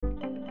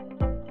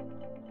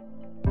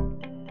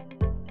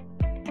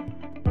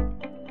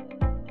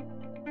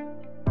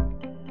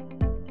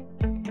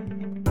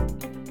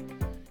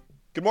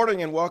Good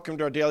morning and welcome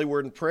to our daily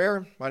word and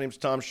prayer. My name is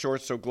Tom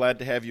Short, so glad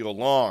to have you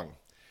along.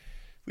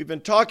 We've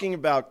been talking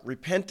about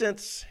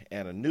repentance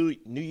and a new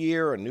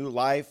year, a new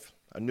life,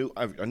 a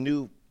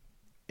new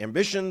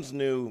ambitions,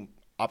 new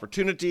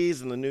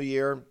opportunities in the new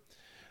year.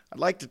 I'd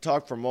like to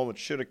talk for a moment,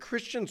 should a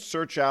Christian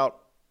search out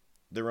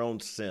their own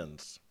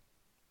sins?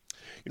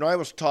 I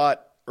was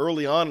taught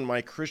early on in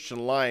my Christian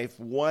life,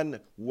 one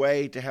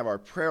way to have our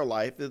prayer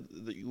life,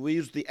 we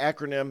use the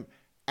acronym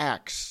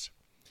ACTS.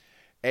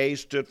 A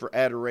stood for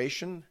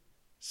adoration,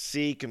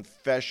 C,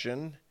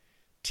 confession,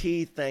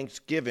 T,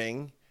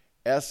 thanksgiving,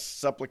 S,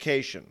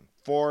 supplication.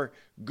 Four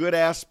good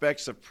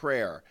aspects of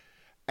prayer: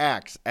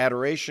 acts,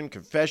 adoration,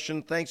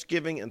 confession,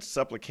 thanksgiving, and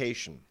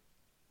supplication.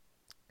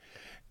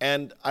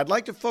 And I'd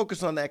like to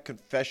focus on that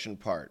confession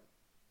part.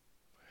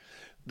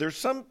 There's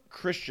some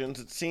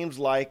Christians, it seems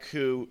like,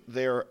 who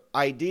their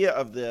idea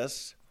of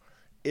this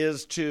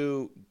is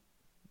to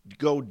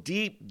go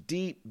deep,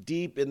 deep,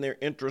 deep in their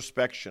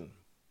introspection.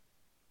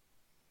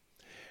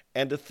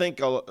 And to think,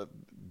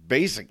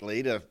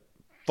 basically, to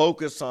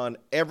focus on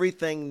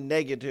everything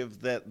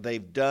negative that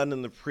they've done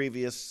in the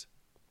previous,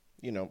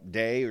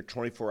 day or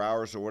 24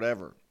 hours or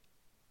whatever.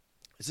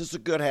 Is this a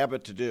good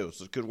habit to do? Is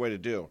this a good way to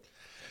do?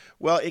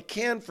 Well, it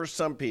can for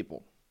some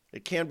people.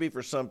 It can be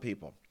for some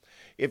people.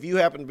 If you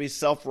happen to be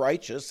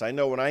self-righteous, I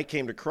know when I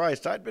came to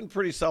Christ, I'd been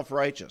pretty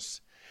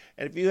self-righteous.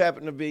 And if you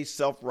happen to be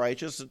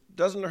self-righteous, it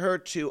doesn't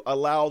hurt to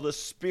allow the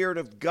Spirit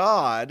of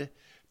God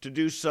to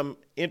do some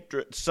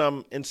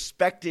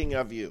inspecting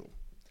of you.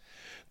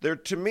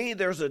 To me,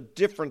 there's a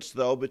difference,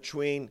 though,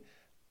 between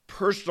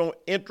personal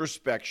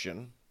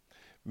introspection,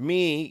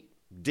 me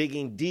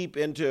digging deep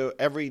into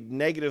every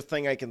negative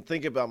thing I can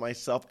think about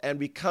myself and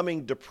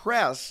becoming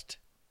depressed,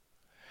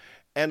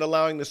 and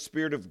allowing the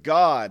Spirit of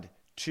God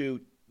to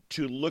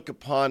look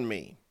upon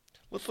me.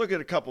 Let's look at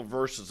a couple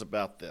verses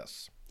about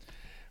this.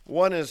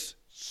 One is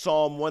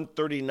Psalm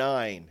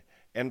 139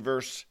 and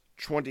verse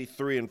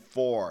 23 and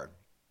 4.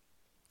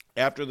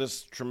 After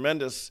this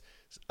tremendous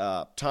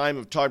time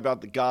of talking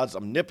about the God's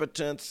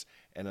omnipotence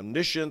and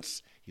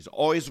omniscience, He's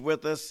always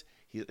with us.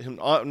 He's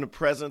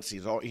omnipresence.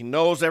 He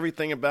knows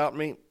everything about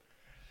me.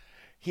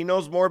 He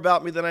knows more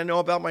about me than I know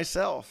about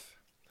myself.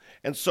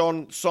 And so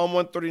in Psalm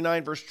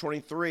 139, verse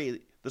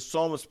 23, the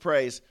psalmist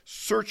prays,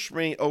 "Search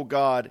me, O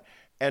God,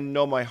 and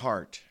know my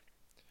heart.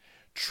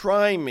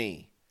 Try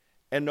me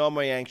and know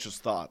my anxious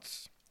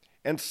thoughts,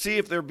 and see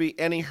if there be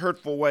any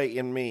hurtful way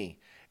in me,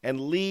 and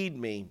lead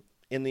me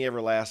in the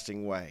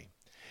everlasting way."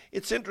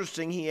 It's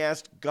interesting, he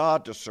asked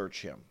God to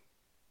search him.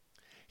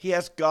 He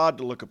asked God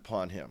to look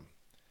upon him,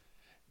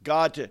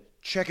 God to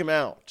check him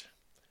out,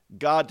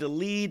 God to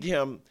lead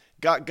him,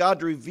 God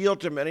to reveal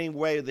to him in any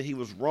way that he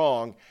was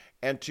wrong,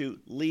 and to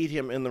lead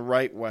him in the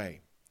right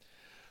way.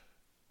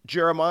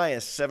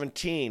 Jeremiah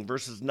 17,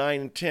 verses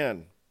 9 and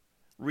 10.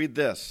 Read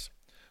this.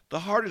 "The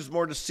heart is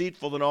more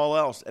deceitful than all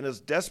else, and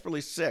is desperately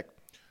sick.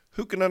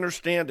 Who can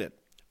understand it?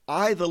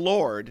 I, the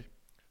Lord,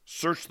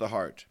 search the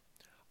heart.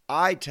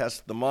 I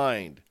test the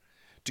mind,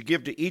 to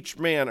give to each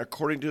man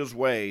according to his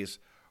ways,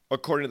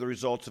 according to the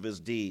results of his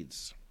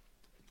deeds."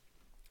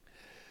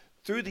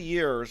 Through the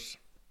years,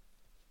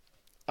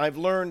 I've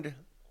learned,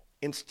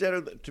 instead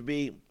of to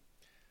be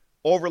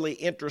overly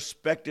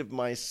introspective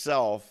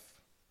myself,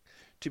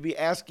 to be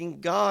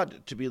asking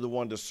God to be the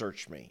one to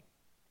search me.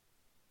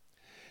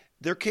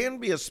 There can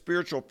be a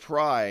spiritual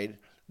pride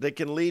that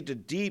can lead to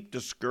deep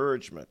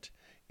discouragement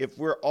if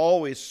we're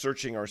always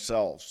searching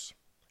ourselves.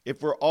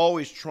 If we're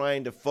always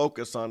trying to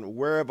focus on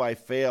where have I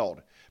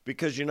failed,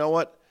 because you know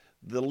what?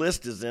 The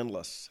list is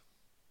endless.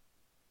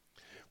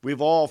 We've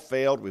all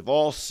failed, we've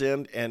all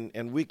sinned,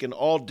 and we can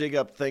all dig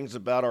up things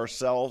about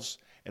ourselves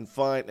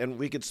and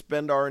we could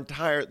spend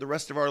the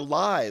rest of our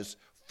lives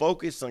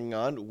focusing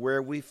on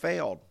where we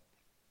failed.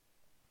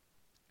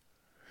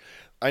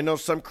 I know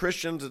some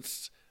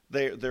Christians,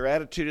 their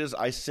attitude is,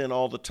 I sin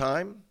all the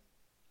time.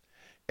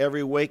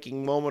 Every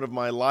waking moment of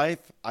my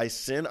life, I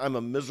sin. I'm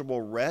a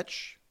miserable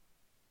wretch.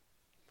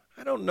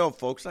 I don't know,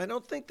 folks. I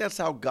don't think that's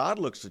how God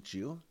looks at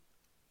you.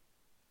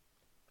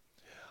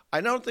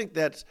 I don't think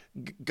that's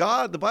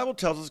God. The Bible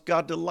tells us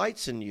God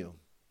delights in you.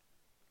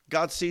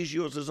 God sees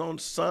you as his own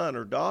son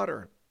or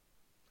daughter.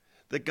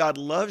 That God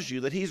loves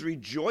you, that he's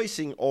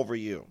rejoicing over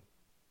you.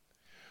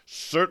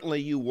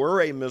 Certainly you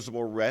were a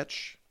miserable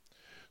wretch.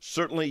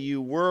 Certainly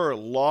you were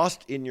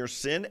lost in your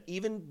sin,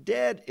 even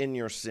dead in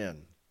your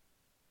sin.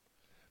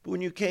 But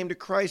when you came to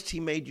Christ, he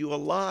made you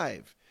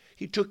alive.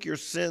 He took your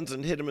sins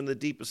and hid them in the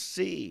deepest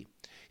sea.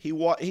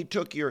 He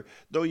took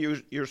though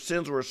your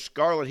sins were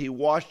scarlet, he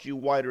washed you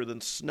whiter than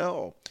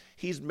snow.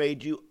 He's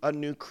made you a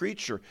new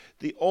creature.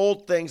 The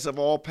old things have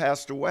all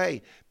passed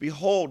away.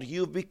 Behold,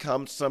 you've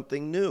become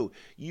something new.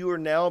 You are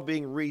now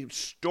being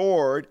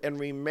restored and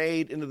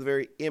remade into the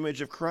very image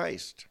of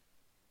Christ.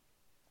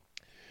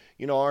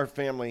 Our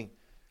family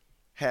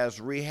has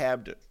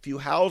rehabbed a few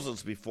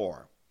houses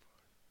before.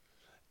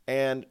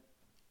 And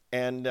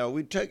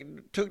we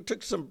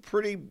took some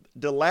pretty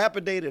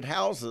dilapidated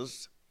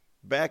houses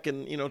back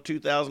in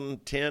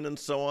 2010 and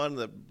so on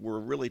that were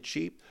really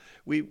cheap.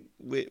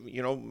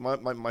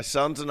 My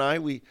sons and I,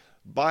 we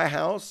buy a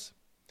house,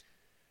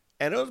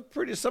 and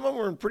some of them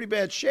were in pretty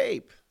bad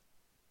shape,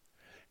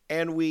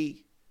 and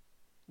we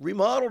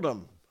remodeled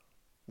them,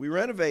 we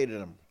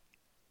renovated them,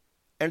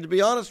 and to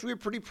be honest, we were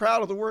pretty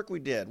proud of the work we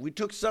did. We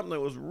took something that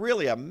was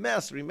really a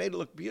mess, and we made it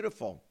look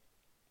beautiful.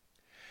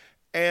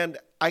 And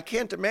I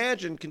can't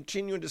imagine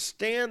continuing to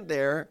stand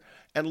there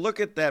and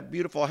look at that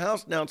beautiful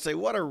house now and say,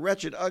 what a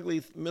wretched,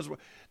 ugly,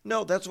 miserable.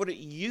 No, that's what it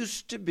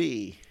used to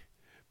be.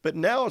 But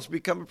now it's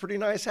become a pretty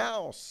nice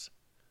house,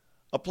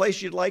 a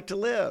place you'd like to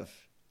live,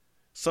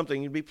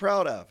 something you'd be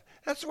proud of.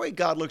 That's the way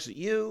God looks at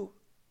you.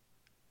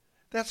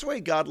 That's the way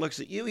God looks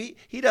at you.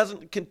 He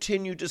doesn't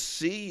continue to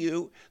see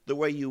you the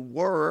way you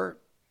were.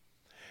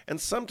 And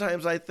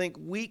sometimes I think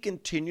we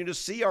continue to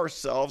see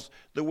ourselves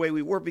the way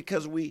we were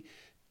because we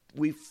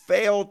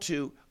fail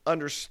to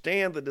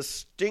understand the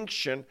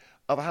distinction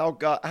of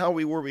how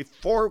we were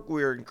before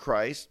we were in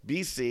Christ,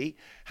 BC,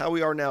 how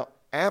we are now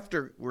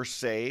after we're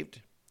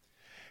saved.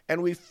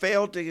 And we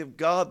fail to give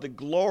God the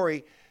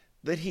glory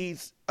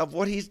of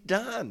what he's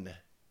done.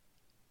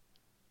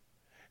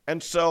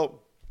 And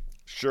so,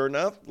 sure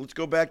enough, let's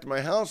go back to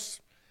my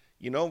house.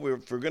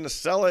 If we're going to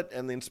sell it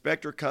and the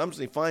inspector comes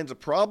and he finds a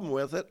problem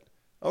with it,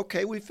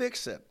 okay, we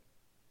fix it.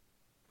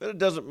 But it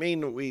doesn't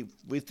mean that we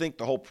think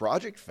the whole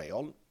project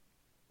failed.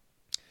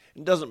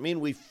 It doesn't mean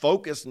we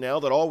focus now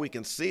that all we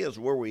can see is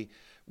where we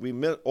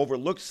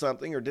overlooked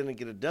something or didn't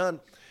get it done.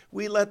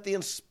 We let the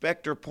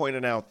inspector point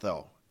it out,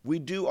 though.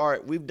 We've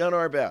done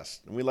our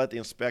best, and we let the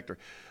inspector.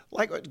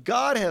 Like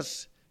God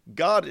is,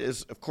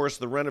 of course,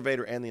 the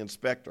renovator and the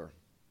inspector.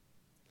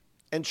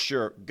 And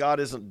sure, God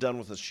isn't done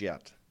with us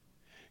yet.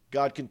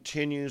 God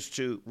continues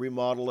to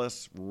remodel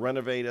us,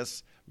 renovate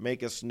us,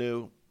 make us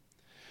new.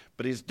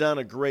 But he's done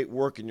a great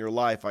work in your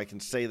life, I can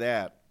say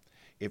that.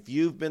 If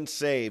you've been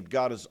saved,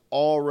 God is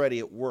already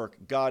at work.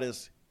 God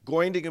is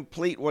going to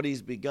complete what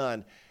he's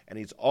begun, and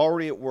he's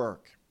already at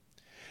work.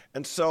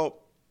 And so,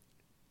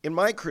 in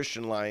my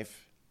Christian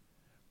life,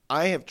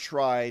 I have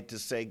tried to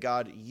say,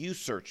 God, you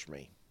search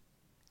me.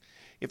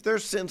 If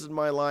there's sins in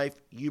my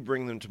life, you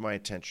bring them to my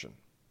attention.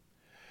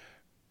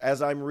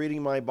 As I'm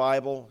reading my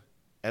Bible,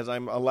 as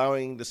I'm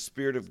allowing the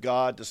Spirit of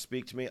God to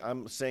speak to me,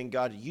 I'm saying,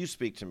 God, you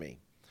speak to me.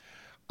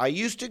 I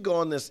used to go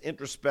on this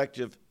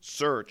introspective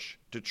search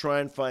to try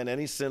and find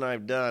any sin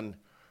I've done,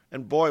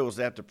 and boy, was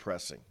that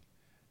depressing.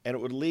 And it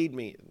would lead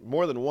me,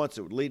 more than once,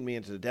 it would lead me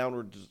into the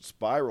downward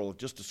spiral of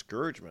just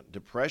discouragement,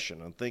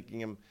 depression, and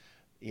thinking,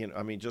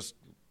 just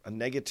a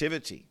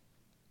negativity.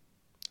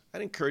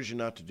 I'd encourage you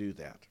not to do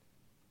that.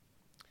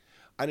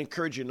 I'd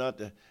encourage you not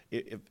to,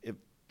 if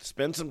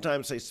spend some time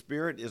and say,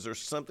 Spirit, is there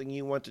something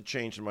you want to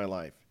change in my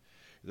life?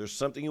 Is there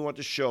something you want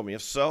to show me?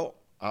 If so,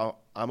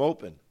 I'm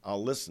open.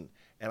 I'll listen.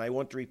 And I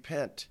want to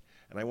repent.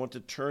 And I want to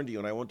turn to you.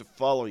 And I want to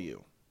follow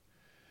you.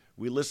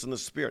 We listen to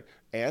the Spirit.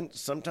 And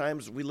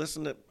sometimes we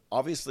listen to,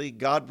 obviously,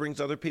 God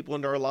brings other people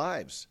into our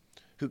lives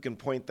who can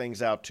point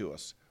things out to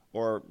us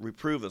or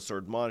reprove us or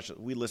admonish us.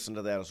 We listen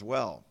to that as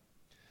well.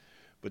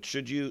 But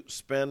should you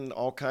spend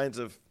all kinds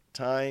of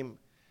time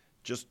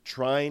just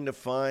trying to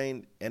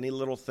find any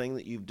little thing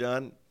that you've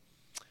done?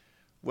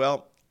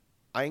 Well,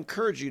 I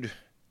encourage you to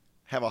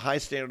have a high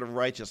standard of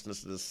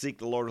righteousness, to seek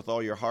the Lord with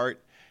all your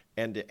heart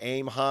and to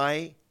aim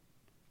high.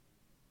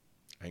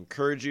 I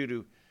encourage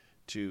you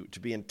to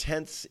be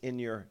intense in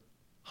your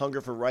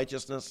hunger for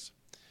righteousness,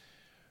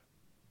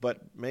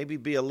 but maybe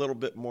be a little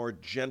bit more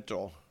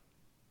gentle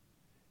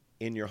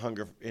in your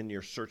hunger, in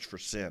your search for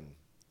sin.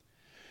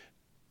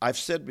 I've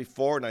said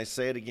before, and I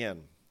say it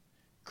again,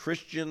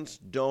 Christians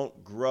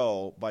don't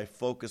grow by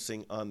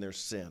focusing on their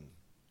sin.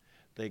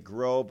 They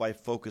grow by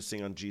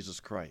focusing on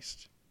Jesus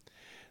Christ.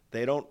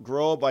 They don't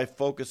grow by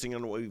focusing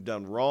on what we've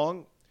done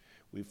wrong.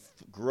 We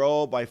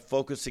grow by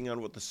focusing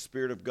on what the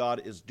Spirit of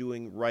God is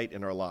doing right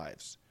in our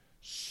lives.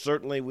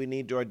 Certainly we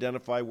need to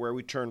identify where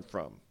we turn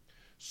from.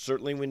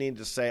 Certainly we need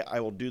to say,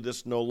 I will do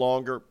this no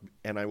longer,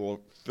 and I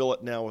will fill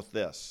it now with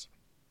this.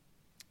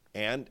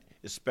 And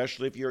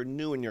especially if you're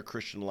new in your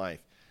Christian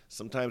life,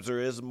 sometimes there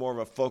is more of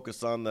a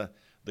focus on the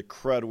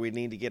crud we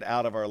need to get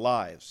out of our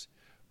lives.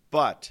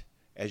 But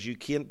as you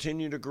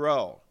continue to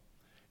grow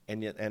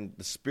and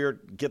the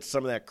Spirit gets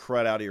some of that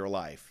crud out of your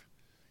life,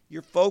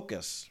 your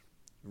focus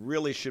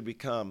really should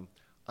become,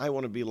 I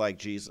want to be like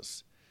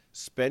Jesus.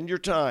 Spend your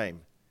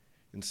time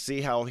and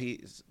see how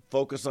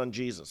focus on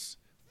Jesus.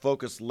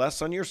 Focus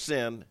less on your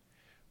sin,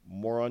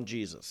 more on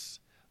Jesus.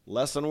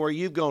 Less on where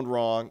you've gone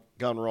wrong,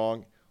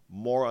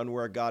 more on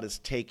where God has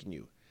taken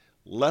you.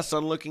 Less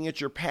on looking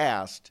at your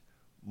past,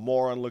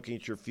 more on looking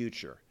at your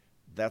future.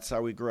 That's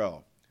how we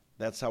grow.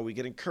 That's how we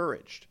get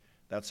encouraged.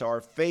 That's how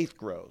our faith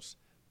grows.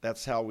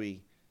 That's what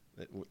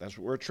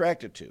we're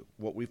attracted to,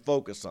 what we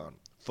focus on.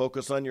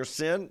 Focus on your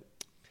sin,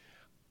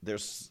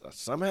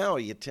 somehow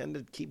you tend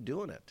to keep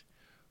doing it.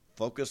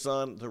 Focus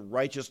on the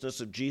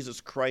righteousness of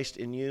Jesus Christ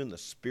in you and the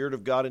Spirit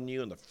of God in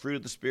you and the fruit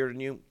of the Spirit in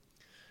you.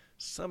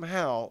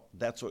 Somehow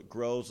that's what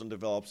grows and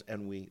develops,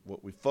 and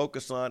what we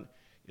focus on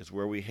is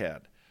where we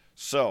head.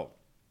 So,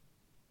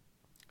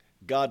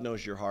 God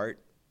knows your heart.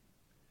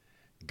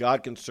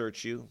 God can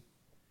search you.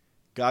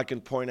 God can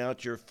point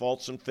out your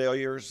faults and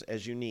failures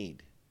as you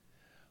need.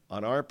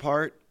 On our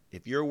part,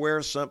 if you're aware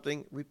of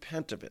something,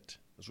 repent of it,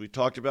 as we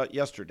talked about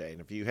yesterday. And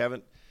if you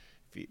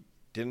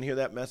didn't hear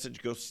that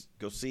message, go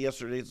see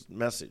yesterday's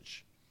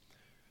message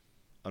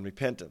on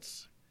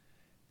repentance.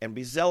 And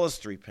be zealous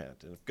to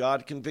repent. And if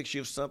God convicts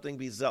you of something,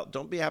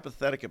 don't be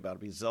apathetic about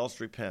it. Be zealous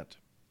to repent.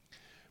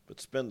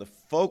 But spend the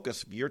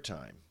focus of your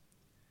time.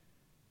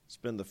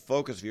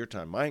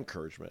 My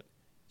encouragement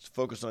is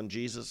focus on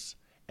Jesus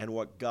and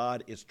what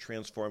God is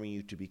transforming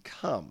you to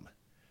become.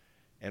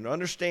 And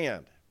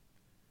understand,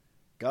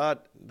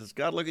 does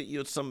God look at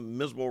you as some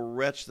miserable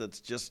wretch that's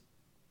just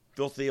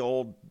filthy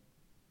old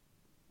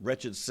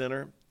wretched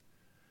sinner?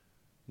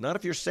 Not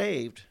if you're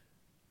saved.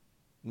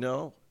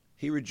 No,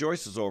 he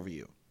rejoices over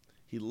you.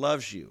 He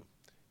loves you.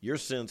 Your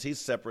sins,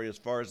 he's separated as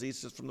far as the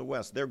east is from the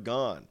west. They're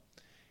gone.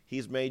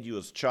 He's made you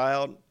his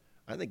child.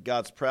 I think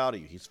God's proud of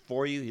you. He's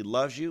for you. He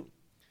loves you.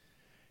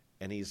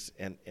 And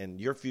and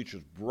your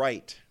future's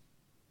bright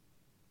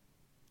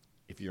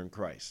if you're in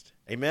Christ.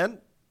 Amen?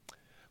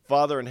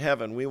 Father in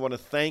heaven, we want to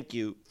thank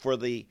you for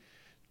the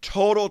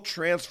total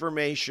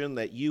transformation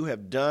that you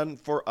have done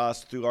for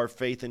us through our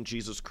faith in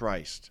Jesus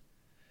Christ.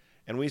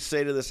 And we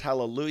say to this,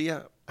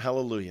 hallelujah,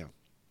 hallelujah.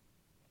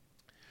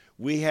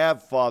 We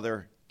have,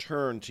 Father,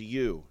 turned to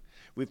you.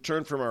 We've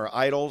turned from our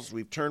idols.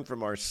 We've turned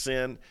from our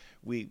sin.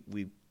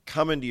 We've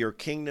come into your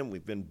kingdom.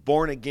 We've been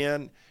born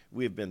again.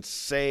 We have been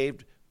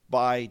saved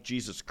by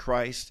Jesus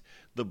Christ.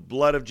 The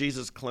blood of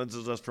Jesus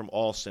cleanses us from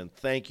all sin.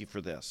 Thank you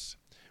for this.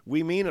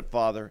 We mean it,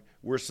 Father.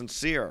 We're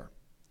sincere.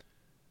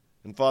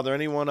 And Father,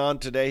 anyone on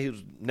today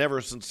who's never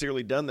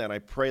sincerely done that, I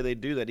pray they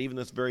do that even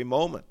this very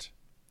moment.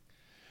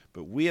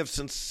 But we have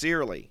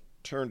sincerely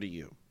turned to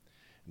you.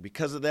 And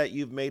because of that,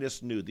 you've made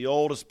us new. The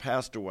old has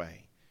passed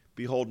away.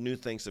 Behold, new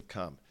things have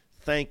come.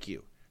 Thank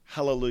you.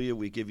 Hallelujah.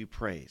 We give you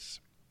praise.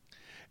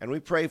 And we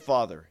pray,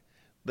 Father,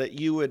 that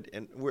you would,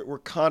 and we're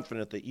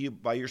confident that you,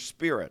 by your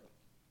Spirit,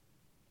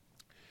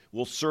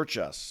 will search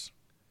us.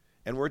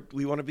 And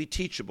we want to be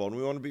teachable, and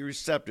we want to be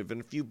receptive.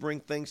 And if you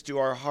bring things to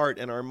our heart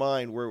and our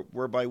mind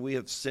whereby we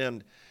have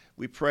sinned,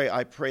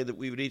 I pray that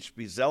we would each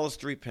be zealous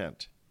to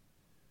repent.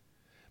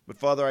 But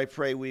Father, I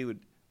pray we would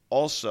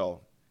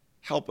also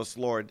help us,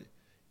 Lord,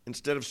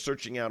 instead of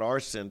searching out our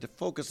sin, to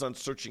focus on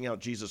searching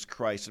out Jesus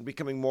Christ and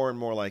becoming more and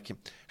more like him.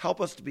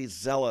 Help us to be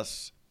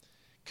zealous,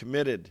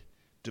 committed,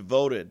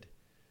 devoted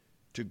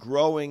to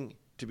growing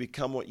to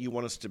become what you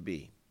want us to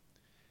be.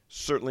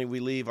 Certainly we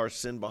leave our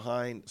sin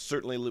behind.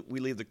 Certainly we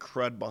leave the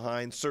crud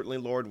behind. Certainly,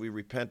 Lord, we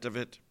repent of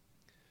it.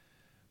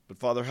 But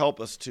Father, help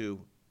us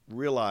to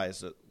realize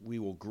that we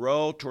will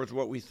grow towards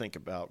what we think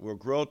about. We'll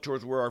grow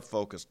towards where our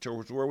focus,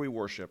 towards where we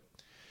worship.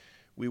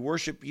 We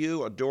worship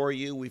you, adore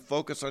you. We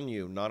focus on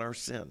you, not our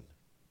sin.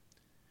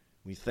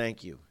 We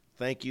thank you.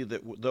 Thank you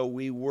that though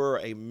we were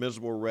a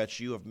miserable wretch,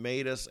 you have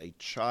made us a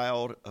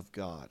child of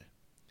God.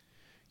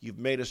 You've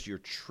made us your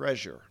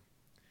treasure.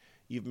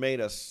 You've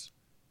made us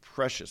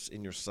precious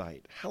in your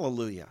sight.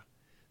 Hallelujah.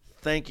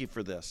 Thank you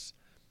for this.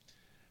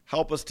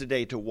 Help us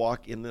today to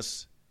walk in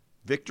this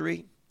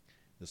victory,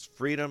 this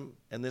freedom,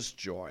 and this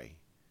joy.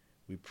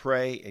 We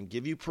pray and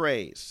give you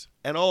praise.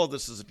 And all of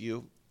this is of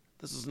you.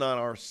 This is not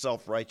our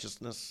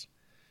self-righteousness.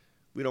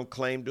 We don't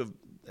claim to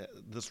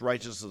this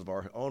righteousness of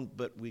our own,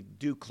 but we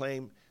do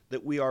claim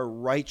that we are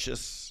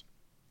righteous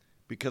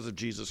because of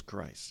Jesus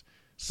Christ.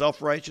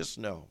 Self-righteous?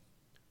 No.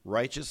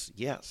 Righteous?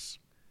 Yes,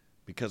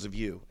 because of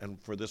you. And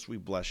for this we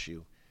bless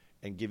you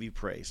and give you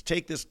praise.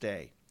 Take this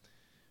day.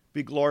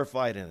 Be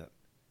glorified in it.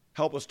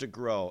 Help us to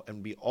grow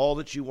and be all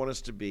that you want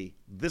us to be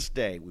this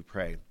day, we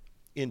pray.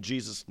 In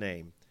Jesus'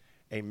 name,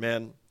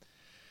 amen,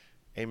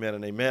 amen,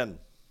 and amen.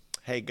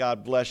 Hey,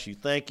 God bless you.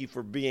 Thank you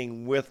for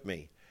being with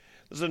me.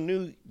 This is a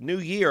new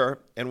year,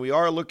 and we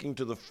are looking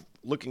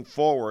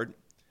forward.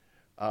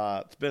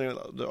 It's been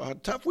a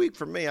tough week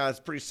for me. I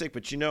was pretty sick,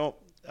 but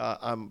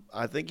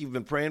I think you've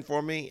been praying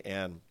for me,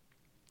 and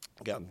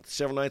got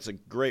several nights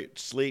of great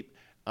sleep.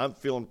 I'm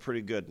feeling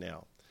pretty good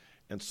now.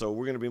 And so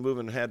we're going to be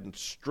moving ahead in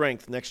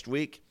strength next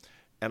week.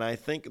 And I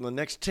think in the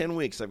next 10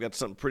 weeks, I've got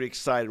something pretty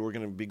exciting. We're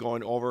going to be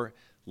going over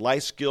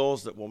life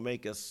skills that will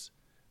make us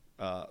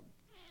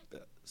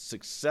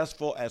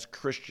successful as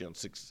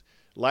Christians.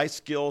 Life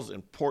skills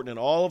important in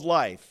all of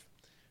life,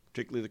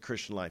 particularly the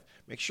Christian life.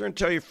 Make sure and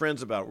tell your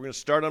friends about it. We're going to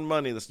start on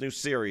Monday this new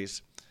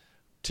series,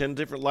 10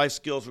 different life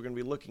skills we're going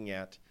to be looking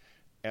at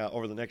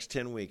over the next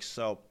 10 weeks.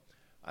 So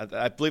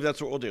I believe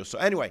that's what we'll do. So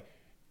anyway,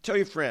 tell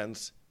your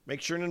friends. Make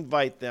sure and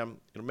invite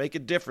them. It'll make a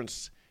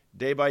difference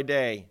day by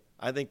day.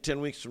 I think 10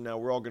 weeks from now,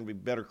 we're all going to be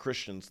better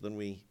Christians than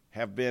we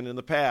have been in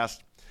the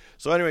past.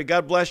 So anyway,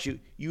 God bless you.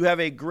 You have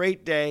a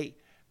great day.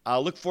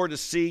 I'll look forward to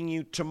seeing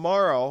you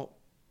tomorrow.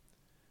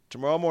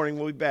 Tomorrow morning,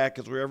 we'll be back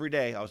because we're every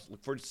day. I'll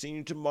look forward to seeing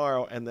you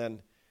tomorrow, and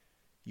then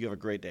you have a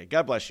great day.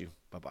 God bless you.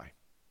 Bye-bye.